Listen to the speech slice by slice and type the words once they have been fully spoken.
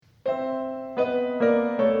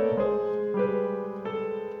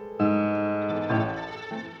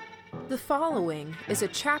The following is a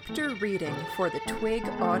chapter reading for the Twig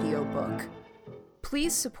audiobook.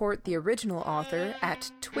 Please support the original author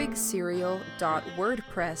at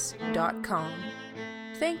twigserial.wordpress.com.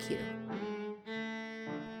 Thank you.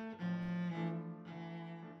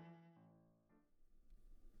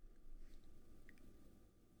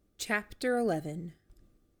 Chapter 11.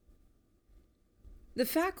 The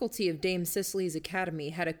faculty of Dame Cicely's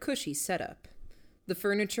Academy had a cushy setup. The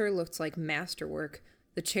furniture looked like masterwork.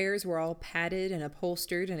 The chairs were all padded and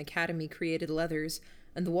upholstered in Academy-created leathers,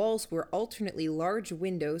 and the walls were alternately large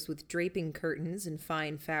windows with draping curtains and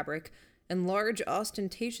fine fabric, and large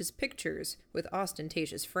ostentatious pictures with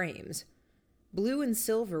ostentatious frames. Blue and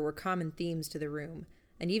silver were common themes to the room,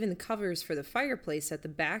 and even the covers for the fireplace at the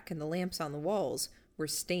back and the lamps on the walls were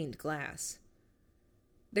stained glass.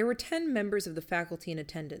 There were 10 members of the faculty in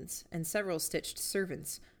attendance, and several stitched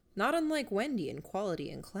servants, not unlike Wendy in quality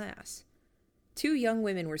and class. 2 young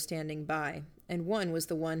women were standing by, and one was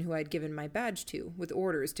the one who I'd given my badge to, with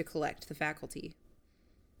orders to collect the faculty.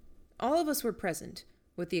 All of us were present,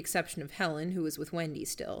 with the exception of Helen, who was with Wendy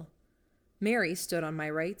still. Mary stood on my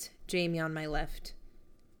right, Jamie on my left.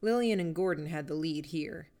 Lillian and Gordon had the lead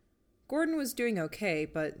here. Gordon was doing okay,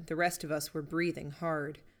 but the rest of us were breathing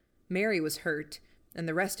hard. Mary was hurt, and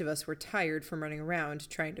the rest of us were tired from running around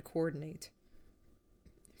trying to coordinate.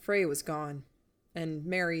 Frey was gone, and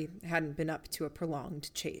Mary hadn't been up to a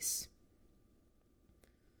prolonged chase.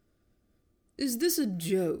 "Is this a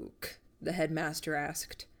joke?" the headmaster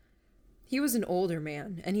asked. He was an older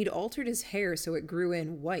man, and he'd altered his hair so it grew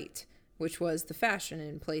in white, which was the fashion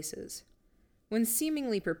in places. When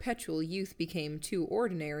seemingly perpetual youth became too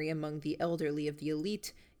ordinary among the elderly of the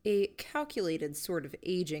elite, a calculated sort of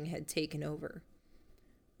aging had taken over.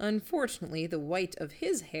 Unfortunately, the white of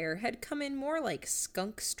his hair had come in more like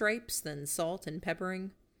skunk stripes than salt and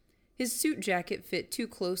peppering. His suit jacket fit too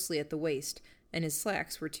closely at the waist, and his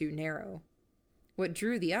slacks were too narrow. What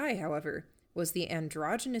drew the eye, however, was the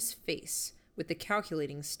androgynous face with the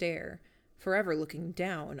calculating stare, forever looking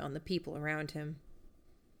down on the people around him.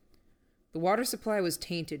 "The water supply was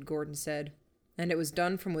tainted," Gordon said, "and it was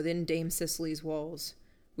done from within Dame Cicely's walls.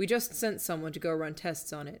 We just sent someone to go run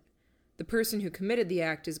tests on it. The person who committed the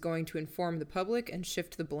act is going to inform the public and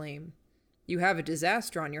shift the blame. You have a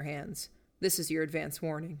disaster on your hands. This is your advance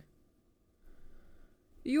warning."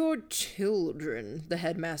 "Your children," the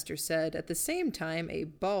headmaster said. At the same time, a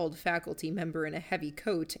bald faculty member in a heavy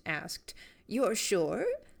coat asked, "You're sure?"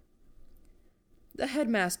 The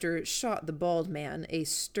headmaster shot the bald man a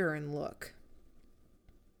stern look.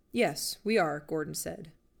 "Yes, we are," Gordon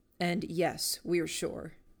said. "And yes, we're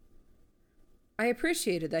sure." I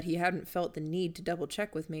appreciated that he hadn't felt the need to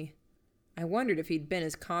double-check with me. I wondered if he'd been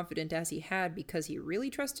as confident as he had because he really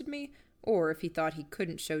trusted me, or if he thought he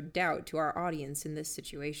couldn't show doubt to our audience in this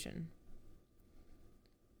situation.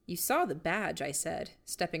 "You saw the badge," I said,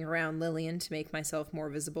 stepping around Lillian to make myself more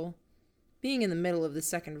visible. Being in the middle of the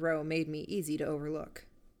second row made me easy to overlook.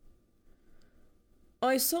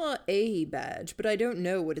 "I saw a badge, but I don't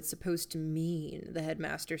know what it's supposed to mean," the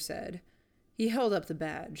headmaster said. He held up the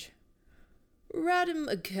badge. "Radham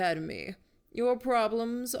Academy. Your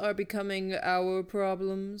problems are becoming our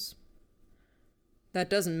problems." "That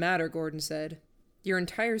doesn't matter," Gordon said. "Your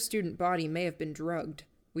entire student body may have been drugged.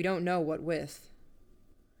 We don't know what with."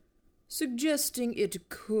 "Suggesting it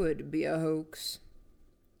could be a hoax."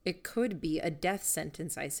 "It could be a death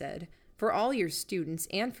sentence," I said, "for all your students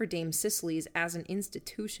and for Dame Cicely's as an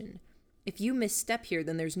institution. If you misstep here,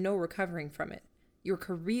 then there's no recovering from it. Your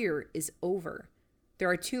career is over. There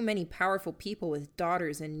are too many powerful people with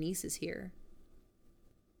daughters and nieces here."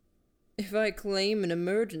 "If I claim an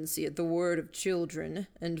emergency at the word of children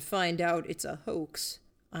and find out it's a hoax,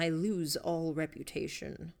 I lose all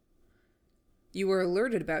reputation." "You were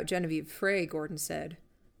alerted about Genevieve Frey," Gordon said.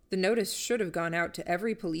 "The notice should have gone out to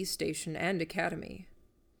every police station and academy."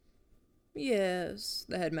 "Yes,"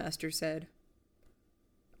 the headmaster said.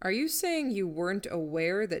 "Are you saying you weren't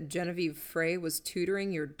aware that Genevieve Frey was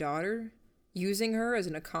tutoring your daughter? Using her as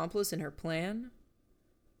an accomplice in her plan?"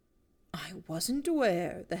 "I wasn't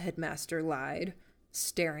aware," the headmaster lied,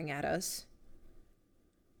 staring at us.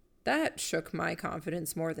 That shook my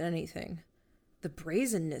confidence more than anything. The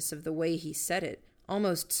brazenness of the way he said it,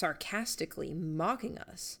 almost sarcastically mocking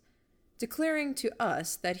us, declaring to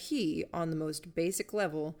us that he, on the most basic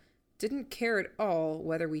level, didn't care at all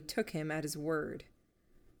whether we took him at his word.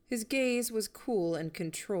 His gaze was cool and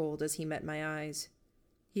controlled as he met my eyes.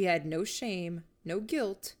 He had no shame, no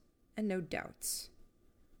guilt, and no doubts.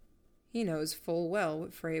 He knows full well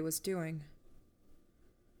what Frey was doing.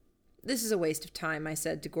 This is a waste of time, I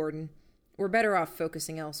said to Gordon. We're better off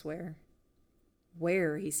focusing elsewhere.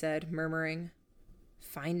 Where, he said, murmuring.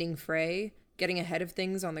 Finding Frey? Getting ahead of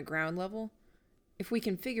things on the ground level? If we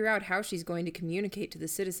can figure out how she's going to communicate to the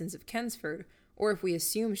citizens of Kensford, or if we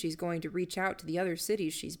assume she's going to reach out to the other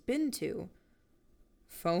cities she's been to.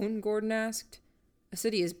 Phone? Gordon asked. A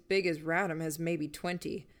city as big as Radham has maybe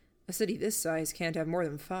 20. A city this size can't have more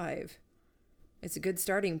than 5. It's a good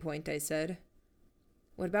starting point, I said.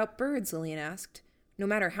 What about birds? Lillian asked. No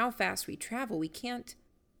matter how fast we travel, we can't...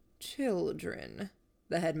 Children,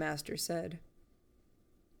 the headmaster said.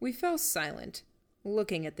 We fell silent,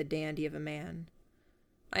 looking at the dandy of a man.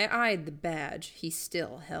 I eyed the badge he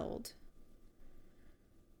still held.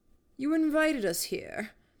 You invited us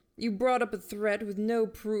here. You brought up a threat with no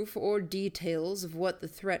proof or details of what the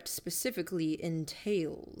threat specifically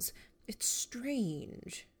entails. It's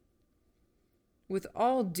strange. With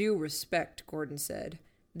all due respect, Gordon said,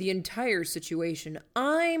 the entire situation,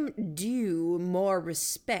 I'm due more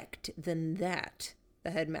respect than that,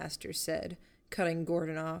 the headmaster said, cutting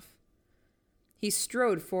Gordon off. He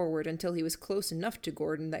strode forward until he was close enough to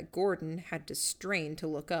Gordon that Gordon had to strain to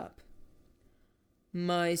look up.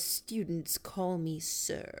 My students call me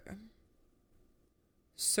sir.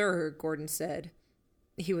 Sir, Gordon said.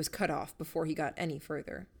 He was cut off before he got any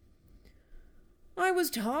further. I was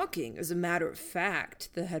talking, as a matter of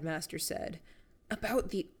fact, the headmaster said, about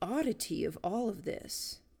the oddity of all of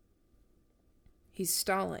this. He's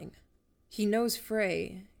stalling. He knows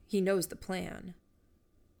Frey. He knows the plan.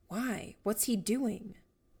 Why? What's he doing?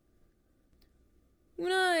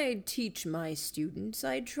 When I teach my students,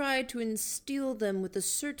 I try to instill them with a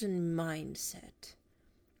certain mindset.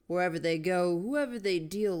 Wherever they go, whoever they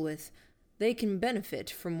deal with, they can benefit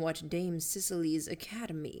from what Dame Cicely's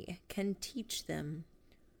academy can teach them.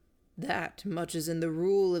 That much is in the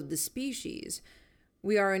rule of the species.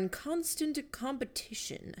 We are in constant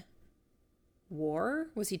competition. War?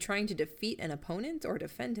 Was he trying to defeat an opponent or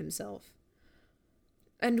defend himself?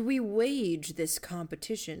 And we wage this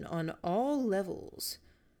competition on all levels.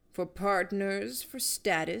 For partners, for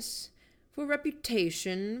status, for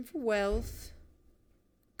reputation, for wealth.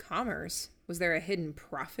 Commerce? Was there a hidden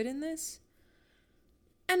profit in this?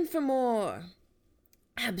 And for more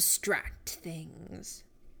abstract things.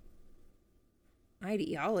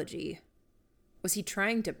 Ideology? Was he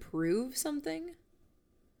trying to prove something?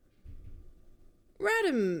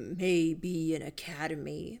 Radham may be an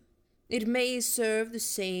academy. It may serve the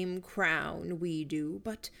same crown we do,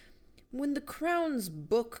 but when the crown's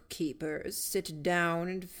bookkeepers sit down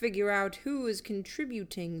and figure out who is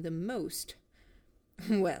contributing the most,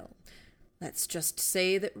 well, let's just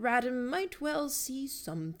say that Radham might well see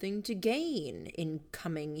something to gain in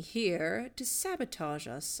coming here to sabotage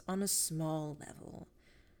us on a small level.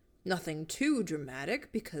 Nothing too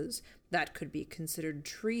dramatic, because that could be considered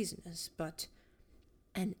treasonous, but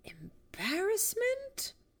an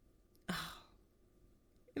embarrassment? Oh,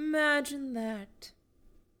 imagine that.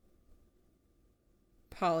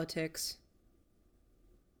 Politics.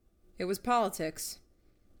 It was politics.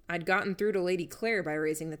 I'd gotten through to Lady Clare by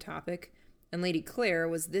raising the topic, and Lady Clare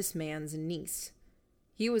was this man's niece.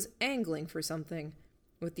 He was angling for something,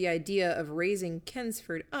 with the idea of raising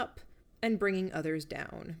Kensford up and bringing others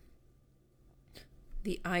down.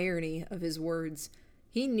 The irony of his words.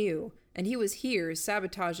 He knew, and he was here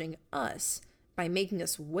sabotaging us by making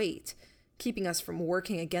us wait, keeping us from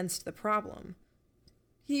working against the problem.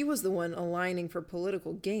 He was the one aligning for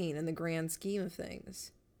political gain in the grand scheme of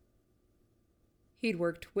things. He'd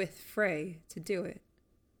worked with Frey to do it.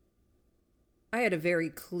 I had a very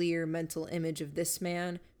clear mental image of this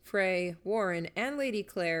man, Frey, Warren, and Lady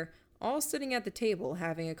Clare all sitting at the table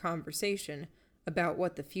having a conversation about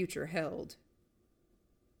what the future held.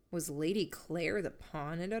 Was Lady Clare the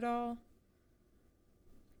pawn in it all?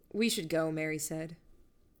 We should go, Mary said.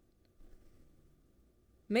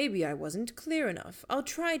 Maybe I wasn't clear enough. I'll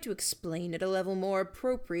try to explain at a level more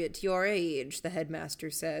appropriate to your age, the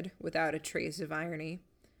headmaster said, without a trace of irony.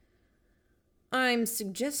 I'm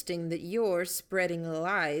suggesting that you're spreading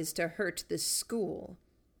lies to hurt this school.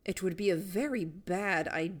 It would be a very bad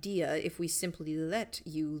idea if we simply let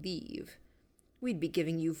you leave. We'd be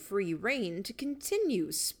giving you free rein to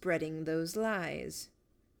continue spreading those lies.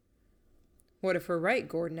 What if we're right?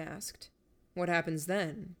 Gordon asked. What happens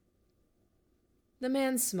then? The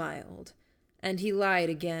man smiled, and he lied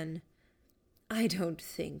again. I don't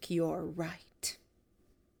think you're right.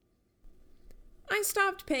 I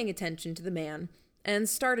stopped paying attention to the man and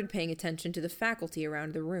started paying attention to the faculty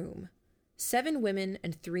around the room. 7 women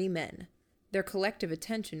and 3 men. Their collective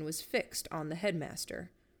attention was fixed on the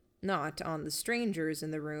headmaster. not on the strangers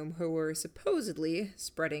in the room who were supposedly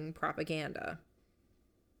spreading propaganda.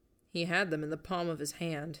 He had them in the palm of his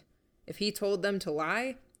hand. If he told them to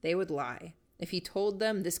lie, they would lie. If he told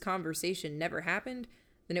them this conversation never happened,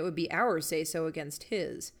 then it would be our say-so against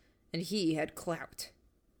his, and he had clout.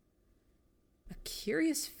 A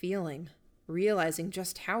curious feeling, realizing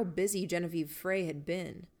just how busy Genevieve Frey had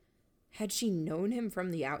been. Had she known him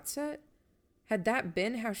from the outset? Had that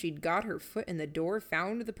been how she'd got her foot in the door,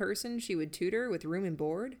 found the person she would tutor with room and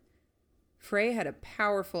board? Frey had a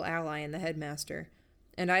powerful ally in the headmaster,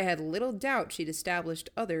 and I had little doubt she'd established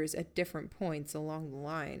others at different points along the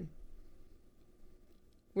line.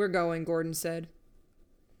 "We're going," Gordon said.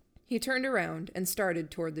 He turned around and started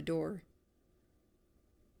toward the door.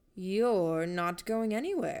 "You're not going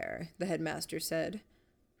anywhere," the headmaster said.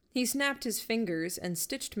 He snapped his fingers and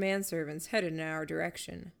stitched manservants headed in our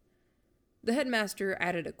direction. The headmaster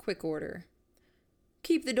added a quick order.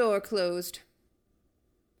 "Keep the door closed."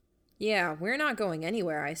 "Yeah, we're not going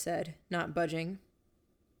anywhere," I said, not budging.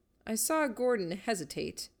 I saw Gordon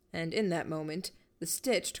hesitate, and in that moment, the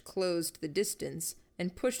stitched closed the distance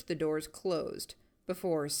and pushed the doors closed,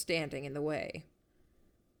 before standing in the way.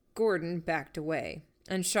 Gordon backed away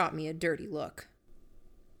and shot me a dirty look.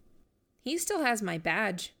 "He still has my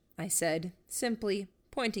badge," I said, simply,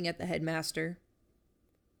 pointing at the headmaster.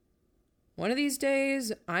 "One of these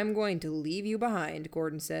days, I'm going to leave you behind,"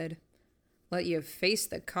 Gordon said. "Let you face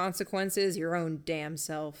the consequences your own damn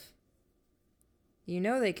self." "You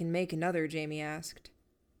know they can make another," Jamie asked.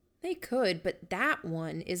 "They could, but that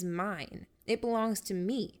one is mine. It belongs to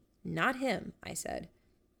me, not him," I said.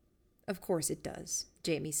 "Of course it does,"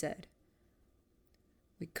 Jamie said.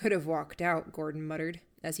 "We could have walked out," Gordon muttered,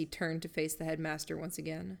 as he turned to face the headmaster once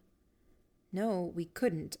again. "No, we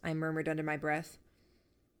couldn't," I murmured under my breath.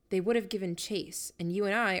 "They would have given chase, and you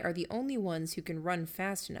and I are the only ones who can run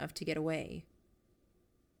fast enough to get away."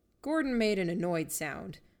 Gordon made an annoyed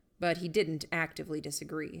sound, but he didn't actively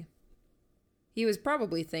disagree. He was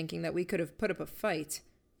probably thinking that we could have put up a fight,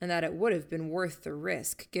 and that it would have been worth the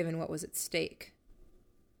risk given what was at stake.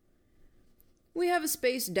 "We have a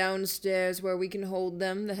space downstairs where we can hold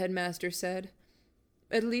them," the headmaster said.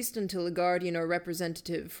 "At least until a guardian or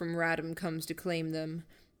representative from Radham comes to claim them.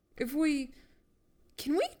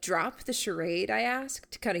 Can we drop the charade?" I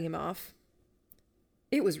asked, cutting him off.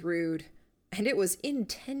 It was rude, and it was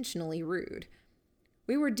intentionally rude.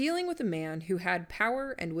 We were dealing with a man who had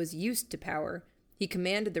power and was used to power. He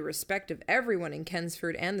commanded the respect of everyone in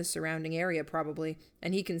Kensford and the surrounding area, probably,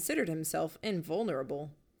 and he considered himself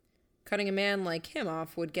invulnerable. Cutting a man like him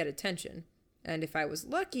off would get attention, and if I was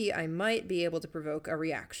lucky, I might be able to provoke a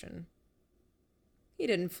reaction. He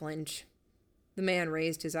didn't flinch. The man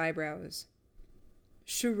raised his eyebrows.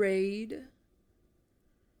 "Charade?"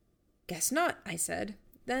 "Guess not," I said.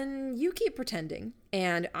 "Then you keep pretending,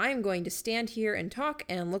 and I'm going to stand here and talk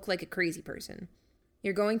and look like a crazy person.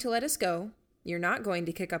 You're going to let us go, you're not going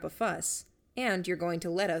to kick up a fuss, and you're going to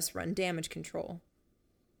let us run damage control."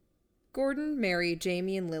 Gordon, Mary,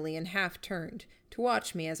 Jamie, and Lillian half-turned to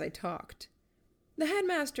watch me as I talked. The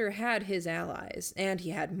headmaster had his allies, and he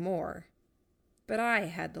had more. But I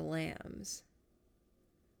had the lambs.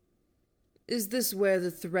 "Is this where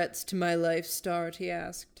the threats to my life start?" he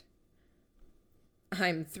asked.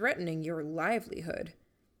 "I'm threatening your livelihood.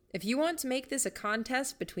 If you want to make this a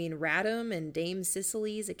contest between Radham and Dame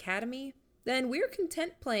Cicely's academy, then we're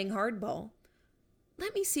content playing hardball.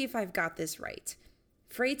 Let me see if I've got this right.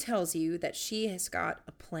 Frey tells you that she has got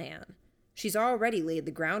a plan. She's already laid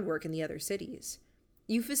the groundwork in the other cities.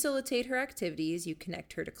 You facilitate her activities, you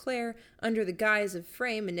connect her to Claire, under the guise of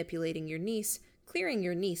Frey manipulating your niece, clearing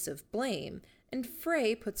your niece of blame, and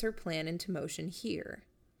Frey puts her plan into motion here."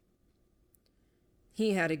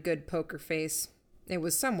 He had a good poker face. It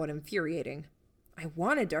was somewhat infuriating. I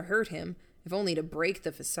wanted to hurt him, if only to break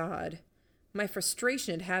the facade. My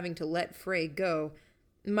frustration at having to let Frey go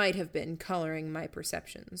might have been coloring my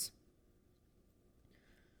perceptions.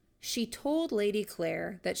 "She told Lady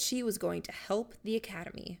Claire that she was going to help the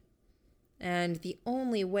academy. And the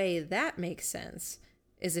only way that makes sense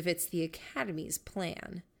is if it's the academy's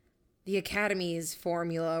plan. The academy's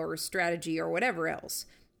formula or strategy or whatever else,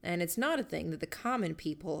 and it's not a thing that the common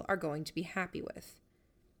people are going to be happy with.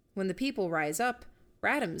 When the people rise up,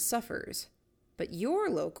 Radham suffers. But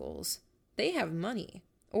your locals, they have money,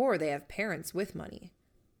 or they have parents with money.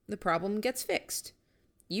 The problem gets fixed.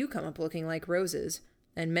 You come up looking like roses,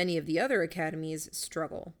 and many of the other academies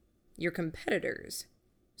struggle. Your competitors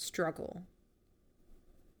struggle."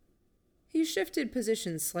 He shifted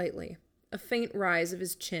positions slightly, a faint rise of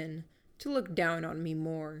his chin, to look down on me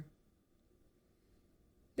more.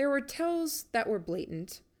 "There were tells that were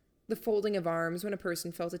blatant. the folding of arms when a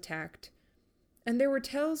person felt attacked. And there were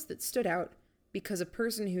tells that stood out because a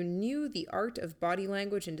person who knew the art of body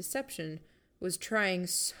language and deception was trying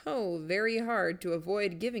so very hard to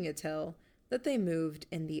avoid giving a tell that they moved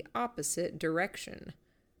in the opposite direction.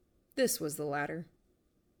 This was the latter.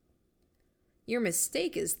 "Your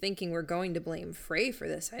mistake is thinking we're going to blame Frey for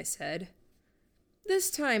this," I said. This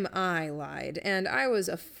time I lied, and I was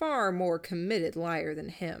a far more committed liar than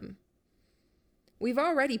him. "We've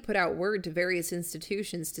already put out word to various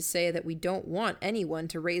institutions to say that we don't want anyone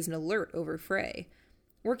to raise an alert over Frey.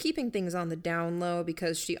 We're keeping things on the down low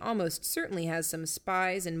because she almost certainly has some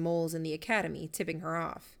spies and moles in the academy tipping her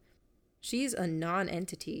off. She's a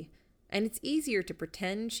non-entity, and it's easier to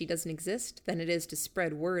pretend she doesn't exist than it is to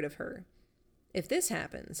spread word of her. If this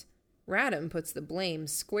happens, Radham puts the blame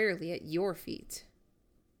squarely at your feet."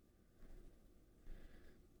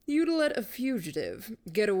 "You'd let a fugitive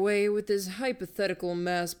get away with this hypothetical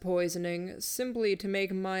mass poisoning simply to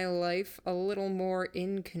make my life a little more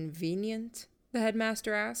inconvenient?" the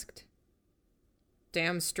headmaster asked.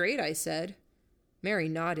 "Damn straight," I said. Mary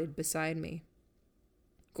nodded beside me.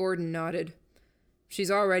 Gordon nodded.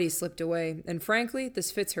 "She's already slipped away, and frankly,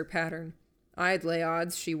 this fits her pattern. I'd lay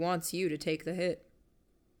odds she wants you to take the hit."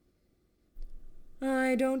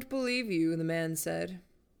 "I don't believe you," the man said.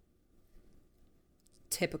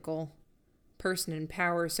 Typical. Person in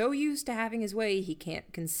power so used to having his way he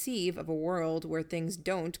can't conceive of a world where things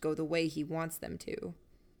don't go the way he wants them to.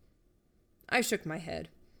 I shook my head.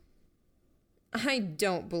 "I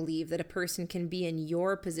don't believe that a person can be in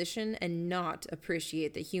your position and not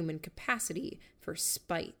appreciate the human capacity for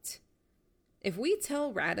spite. If we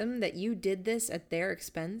tell Radham that you did this at their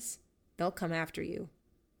expense, they'll come after you.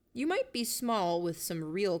 You might be small with some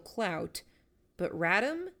real clout, but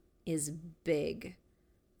Radham is big.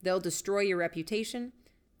 They'll destroy your reputation,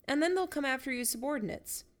 and then they'll come after your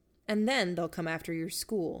subordinates, and then they'll come after your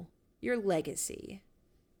school, your legacy."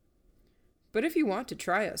 "But if you want to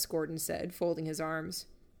try us," Gordon said, folding his arms,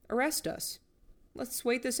 "arrest us. Let's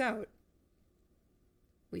wait this out."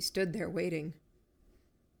 We stood there waiting.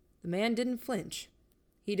 The man didn't flinch.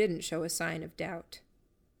 He didn't show a sign of doubt.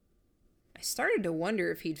 I started to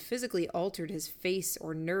wonder if he'd physically altered his face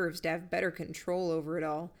or nerves to have better control over it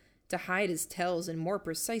all, to hide his tells and more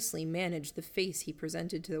precisely manage the face he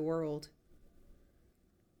presented to the world.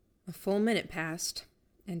 A full minute passed,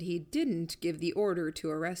 and he didn't give the order to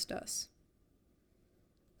arrest us.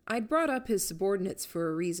 I'd brought up his subordinates for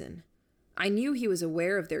a reason. I knew he was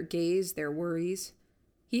aware of their gaze, their worries.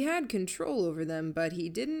 He had control over them, but he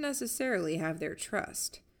didn't necessarily have their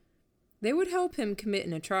trust. They would help him commit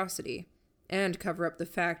an atrocity, and cover up the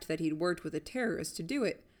fact that he'd worked with a terrorist to do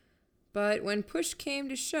it. But when push came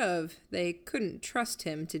to shove, they couldn't trust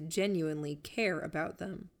him to genuinely care about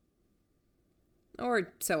them.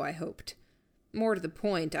 Or so I hoped. More to the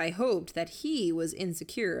point, I hoped that he was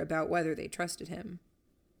insecure about whether they trusted him.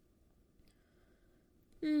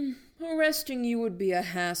 "Arresting you would be a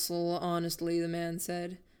hassle, honestly," the man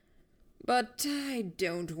said. "But I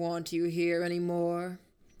don't want you here anymore.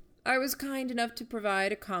 I was kind enough to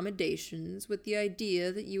provide accommodations with the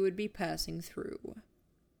idea that you would be passing through.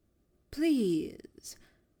 Please,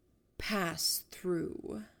 pass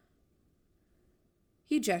through."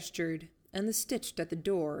 He gestured, and the stitch at the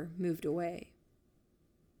door moved away.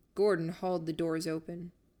 Gordon hauled the doors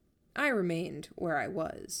open. I remained where I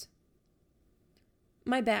was.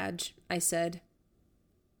 "My badge," I said.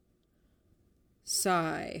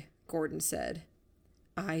 "Sigh," Gordon said.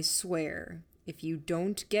 "I swear, if you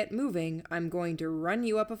don't get moving, I'm going to run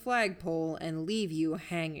you up a flagpole and leave you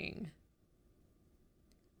hanging."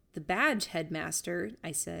 "The badge, headmaster,"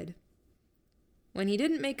 I said. When he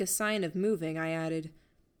didn't make a sign of moving, I added,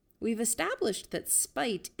 "We've established that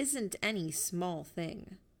spite isn't any small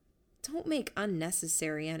thing. Don't make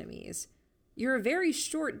unnecessary enemies. You're a very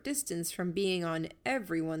short distance from being on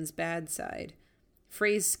everyone's bad side.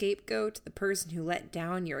 Frey's scapegoat, the person who let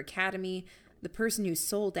down your academy, the person who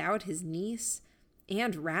sold out his niece,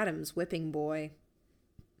 and Radham's whipping boy.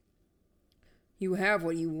 You have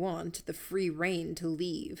what you want, the free rein to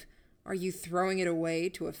leave. Are you throwing it away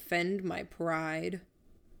to offend my pride?"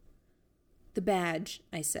 "The badge,"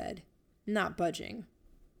 I said, not budging.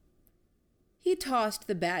 He tossed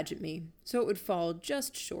the badge at me, so it would fall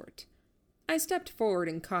just short. I stepped forward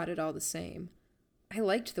and caught it all the same. I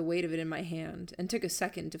liked the weight of it in my hand, and took a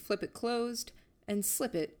second to flip it closed and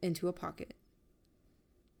slip it into a pocket.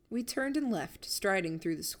 We turned and left, striding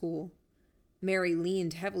through the school. Mary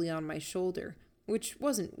leaned heavily on my shoulder, which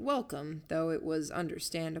wasn't welcome, though it was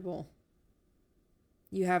understandable.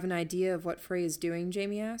 "You have an idea of what Frey is doing?"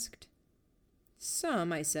 Jamie asked.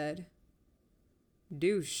 "Some," I said.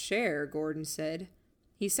 Do share, Gordon said.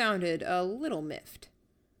 He sounded a little miffed.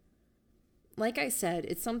 Like I said,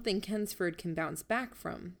 it's something Kensford can bounce back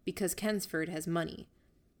from, because Kensford has money.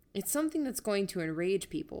 It's something that's going to enrage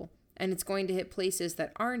people, and it's going to hit places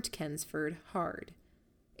that aren't Kensford hard.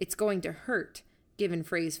 It's going to hurt, given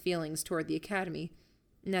Frey's feelings toward the Academy,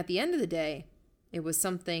 and at the end of the day, it was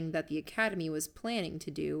something that the Academy was planning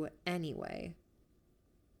to do anyway.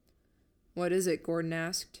 What is it? Gordon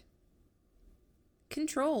asked.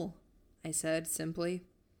 Control, I said simply.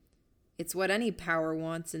 It's what any power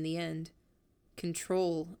wants in the end.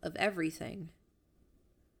 Control of everything.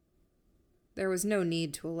 There was no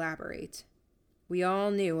need to elaborate. We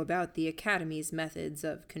all knew about the Academy's methods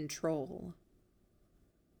of control.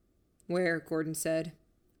 Where, Gordon said.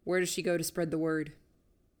 Where does she go to spread the word?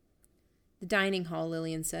 The dining hall,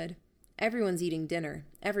 Lillian said. Everyone's eating dinner.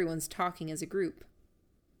 Everyone's talking as a group.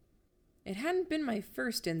 It hadn't been my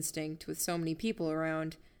first instinct with so many people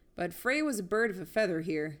around, but Frey was a bird of a feather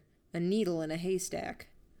here, a needle in a haystack.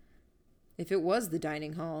 If it was the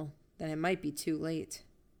dining hall, then it might be too late.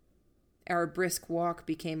 Our brisk walk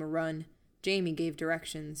became a run. Jamie gave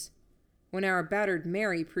directions. When our battered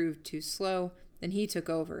Mary proved too slow, then he took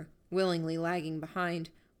over, willingly lagging behind,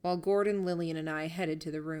 while Gordon, Lillian, and I headed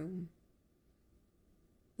to the room.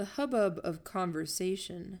 The hubbub of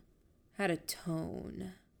conversation had a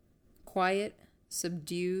tone. Quiet,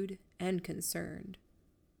 subdued, and concerned.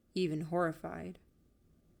 Even horrified.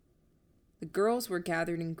 The girls were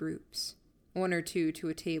gathered in groups, one or two to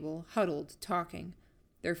a table, huddled, talking,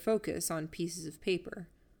 their focus on pieces of paper,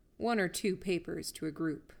 one or two papers to a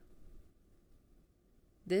group.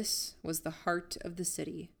 This was the heart of the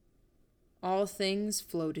city. All things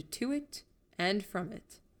flowed to it and from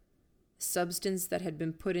it. The substance that had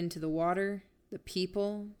been put into the water, the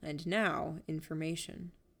people, and now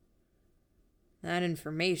information. That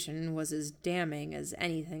information was as damning as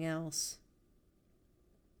anything else.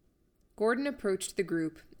 Gordon approached the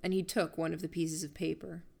group, and he took one of the pieces of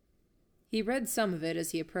paper. He read some of it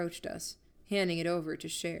as he approached us, handing it over to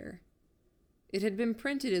share. It had been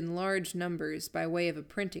printed in large numbers by way of a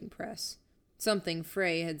printing press, something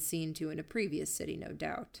Frey had seen to in a previous city, no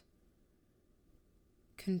doubt.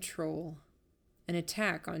 Control. An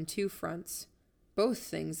attack on two fronts, both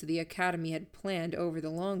things the Academy had planned over the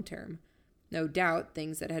long term, no doubt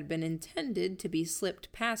things that had been intended to be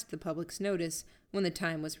slipped past the public's notice when the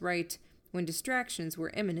time was right, when distractions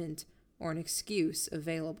were imminent, or an excuse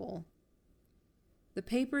available. The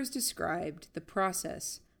papers described the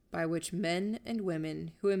process by which men and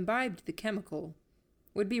women who imbibed the chemical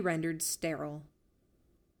would be rendered sterile.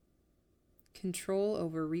 Control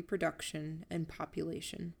over reproduction and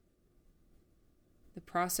population. The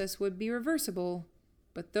process would be reversible,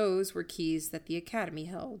 but those were keys that the Academy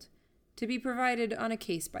held, to be provided on a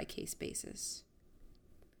case-by-case basis.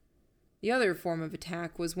 The other form of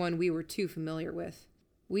attack was one we were too familiar with.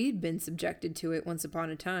 We'd been subjected to it once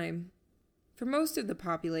upon a time. For most of the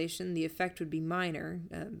population, the effect would be minor.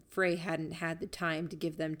 Frey hadn't had the time to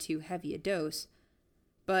give them too heavy a dose.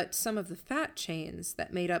 But some of the fat chains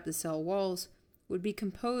that made up the cell walls would be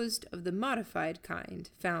composed of the modified kind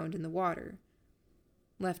found in the water.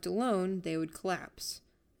 Left alone, they would collapse,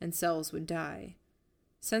 and cells would die.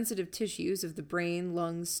 Sensitive tissues of the brain,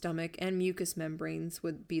 lungs, stomach, and mucous membranes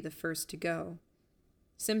would be the first to go.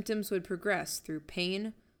 Symptoms would progress through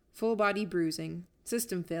pain, full-body bruising,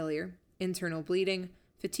 system failure, internal bleeding,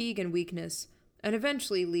 fatigue and weakness, and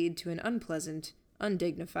eventually lead to an unpleasant,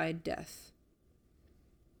 undignified death.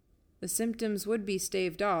 The symptoms would be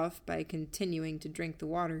staved off by continuing to drink the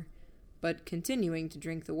water, but continuing to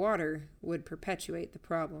drink the water would perpetuate the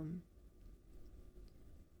problem.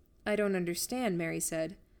 I don't understand, Mary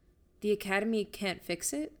said. The Academy can't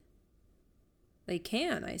fix it? They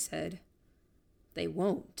can, I said. They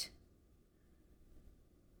won't.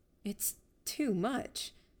 It's too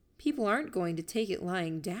much. People aren't going to take it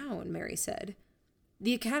lying down, Mary said.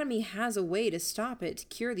 The Academy has a way to stop it, to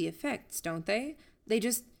cure the effects, don't they? They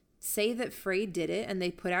just say that Frey did it and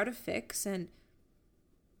they put out a fix and...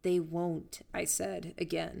 They won't, I said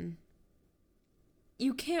again.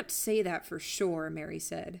 You can't say that for sure, Mary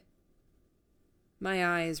said. My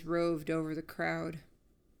eyes roved over the crowd.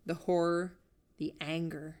 The horror, the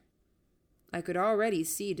anger. I could already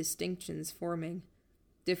see distinctions forming.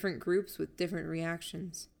 Different groups with different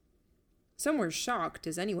reactions. Some were shocked,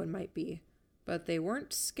 as anyone might be, but they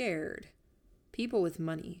weren't scared. People with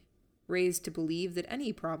money, raised to believe that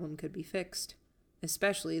any problem could be fixed,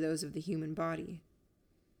 especially those of the human body.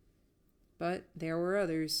 But there were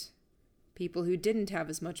others, people who didn't have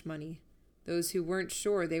as much money, Those who weren't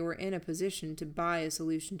sure they were in a position to buy a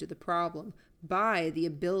solution to the problem, buy the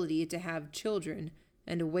ability to have children,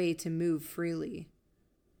 and a way to move freely.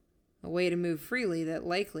 A way to move freely that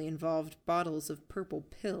likely involved bottles of purple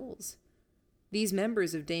pills. These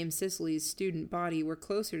members of Dame Cicely's student body were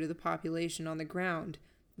closer to the population on the ground,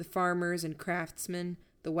 the farmers and craftsmen,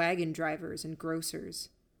 the wagon drivers and grocers.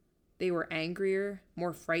 They were angrier,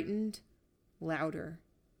 more frightened, louder.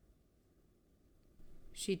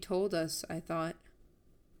 She told us, I thought.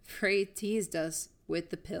 Frey teased us with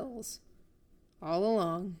the pills. All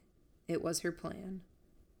along, it was her plan.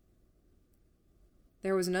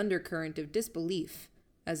 There was an undercurrent of disbelief,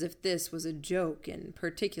 as if this was a joke in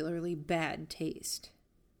particularly bad taste.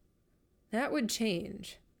 That would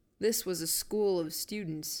change. This was a school of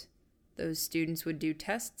students. Those students would do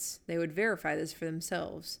tests. They would verify this for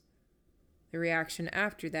themselves. The reaction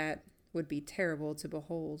after that would be terrible to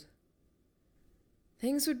behold.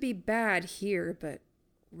 Things would be bad here, but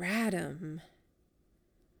Radham.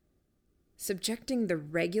 Subjecting the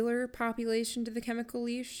regular population to the chemical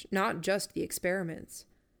leash, not just the experiments.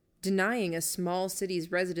 Denying a small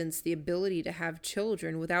city's residents the ability to have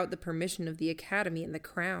children without the permission of the Academy and the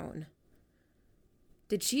Crown.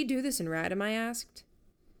 Did she do this in Radham, I asked.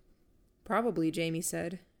 Probably, Jamie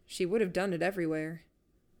said. She would have done it everywhere.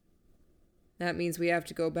 That means we have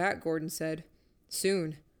to go back, Gordon said.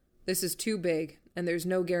 Soon. This is too big, and there's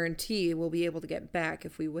no guarantee we'll be able to get back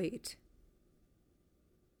if we wait.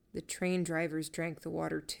 The train drivers drank the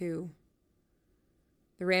water too.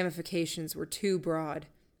 The ramifications were too broad.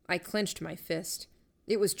 I clenched my fist.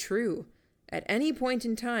 It was true. At any point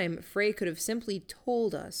in time, Frey could have simply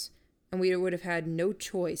told us, and we would have had no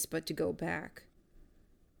choice but to go back.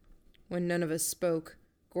 When none of us spoke,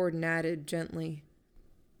 Gordon added gently,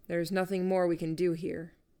 There's nothing more we can do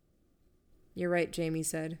here. You're right, Jamie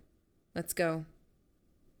said. Let's go.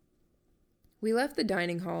 We left the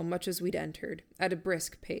dining hall much as we'd entered, at a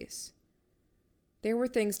brisk pace. There were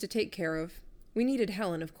things to take care of. We needed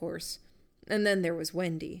Helen, of course, and then there was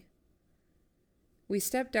Wendy. We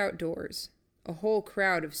stepped outdoors. A whole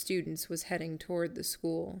crowd of students was heading toward the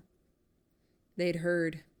school. They'd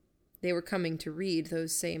heard. They were coming to read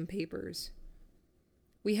those same papers.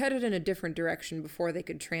 We headed in a different direction before they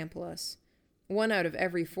could trample us. 1 out of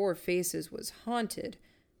every 4 faces was haunted.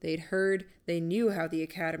 They'd heard, they knew how the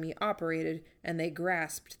Academy operated, and they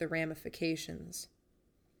grasped the ramifications.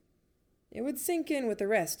 It would sink in with the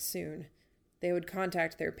rest soon. They would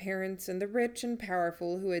contact their parents, and the rich and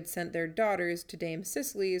powerful who had sent their daughters to Dame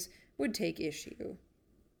Cicely's would take issue.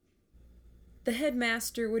 The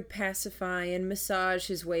headmaster would pacify and massage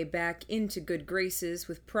his way back into good graces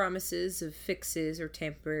with promises of fixes or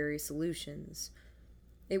temporary solutions.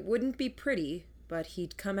 It wouldn't be pretty, but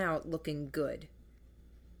he'd come out looking good.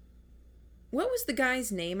 What was the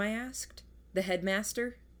guy's name, I asked? The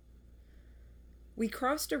headmaster? We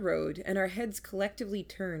crossed a road, and our heads collectively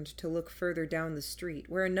turned to look further down the street,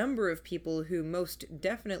 where a number of people who most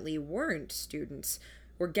definitely weren't students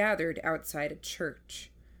were gathered outside a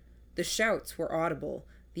church. The shouts were audible,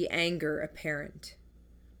 the anger apparent.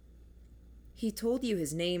 He told you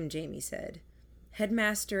his name, Jamie said.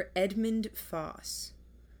 Headmaster Edmund Foss.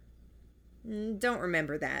 Don't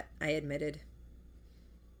remember that, I admitted.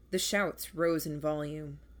 The shouts rose in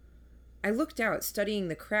volume. I looked out, studying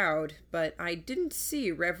the crowd, but I didn't see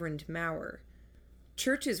Reverend Maurer.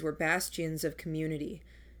 Churches were bastions of community,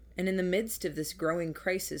 and in the midst of this growing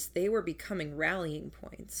crisis, they were becoming rallying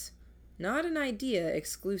points. Not an idea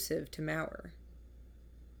exclusive to Maurer.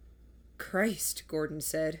 Christ, Gordon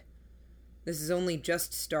said. This is only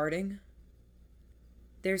just starting.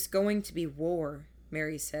 There's going to be war,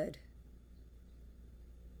 Mary said.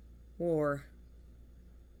 War.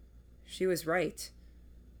 She was right.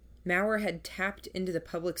 Maurer had tapped into the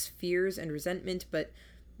public's fears and resentment, but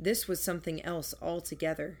this was something else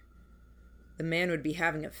altogether. The man would be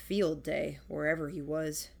having a field day, wherever he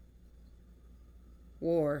was.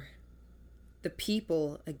 War. The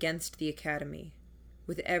people against the Academy,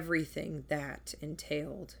 with everything that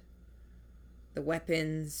entailed. The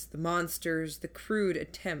weapons, the monsters, the crude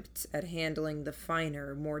attempts at handling the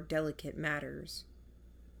finer, more delicate matters.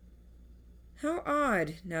 How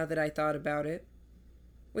odd, now that I thought about it.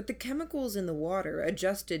 With the chemicals in the water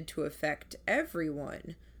adjusted to affect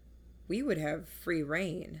everyone, we would have free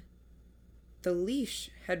rein. The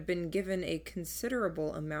leash had been given a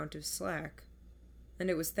considerable amount of slack,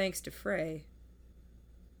 and it was thanks to Frey.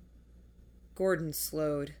 Gordon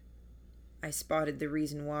slowed. I spotted the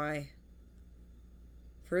reason why.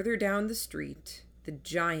 Further down the street, the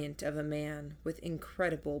giant of a man with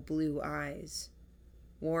incredible blue eyes.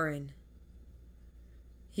 Warren.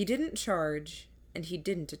 He didn't charge, and he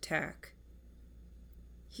didn't attack.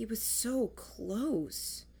 He was so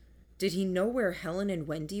close. Did he know where Helen and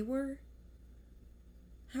Wendy were?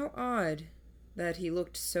 How odd that he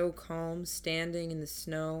looked so calm standing in the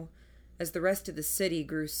snow as the rest of the city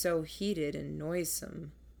grew so heated and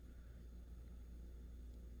noisome.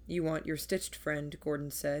 "You want your stitched friend," Gordon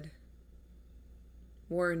said.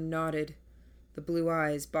 Warren nodded, the blue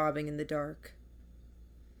eyes bobbing in the dark.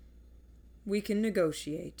 "We can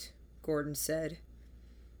negotiate," Gordon said,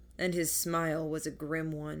 and his smile was a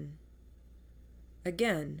grim one.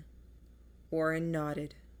 Again, Warren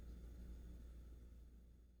nodded.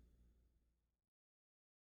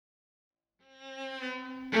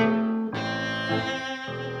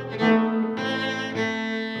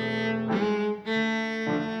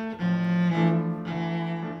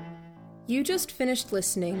 You just finished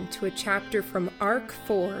listening to a chapter from Arc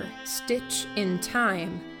 4, Stitch in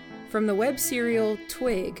Time, from the web serial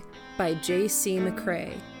Twig by J.C.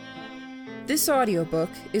 McCrae. This audiobook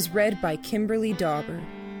is read by Kimberly Dauber.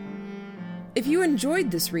 If you enjoyed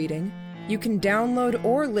this reading, you can download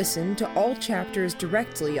or listen to all chapters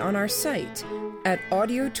directly on our site at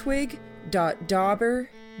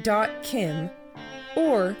audiotwig.dauber.kim,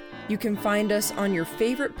 or you can find us on your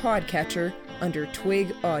favorite podcatcher under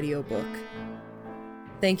Twig Audiobook.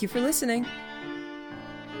 Thank you for listening.